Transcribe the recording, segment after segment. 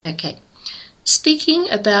Okay. Speaking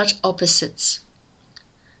about opposites.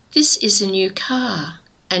 This is a new car,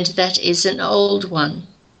 and that is an old one.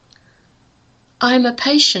 I'm a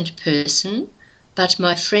patient person, but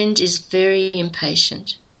my friend is very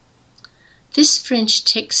impatient. This French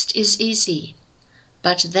text is easy,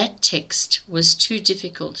 but that text was too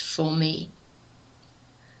difficult for me.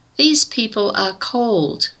 These people are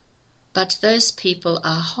cold, but those people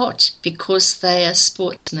are hot because they are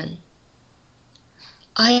sportsmen.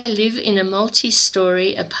 I live in a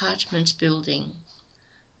multi-story apartment building,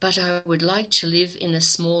 but I would like to live in a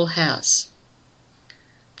small house.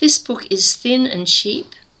 This book is thin and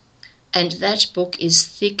cheap, and that book is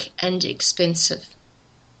thick and expensive.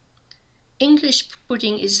 English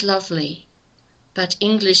pudding is lovely, but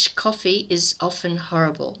English coffee is often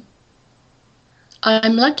horrible.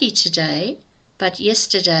 I'm lucky today, but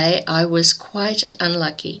yesterday I was quite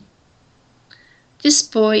unlucky. This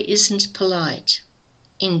boy isn't polite.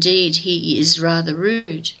 Indeed, he is rather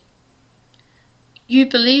rude. You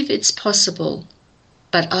believe it's possible,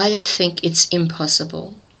 but I think it's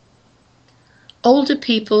impossible. Older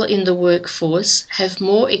people in the workforce have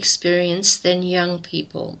more experience than young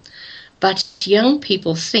people, but young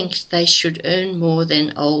people think they should earn more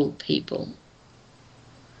than old people.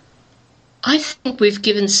 I think we've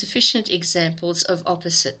given sufficient examples of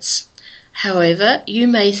opposites. However, you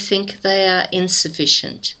may think they are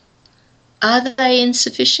insufficient. Are they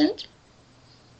insufficient?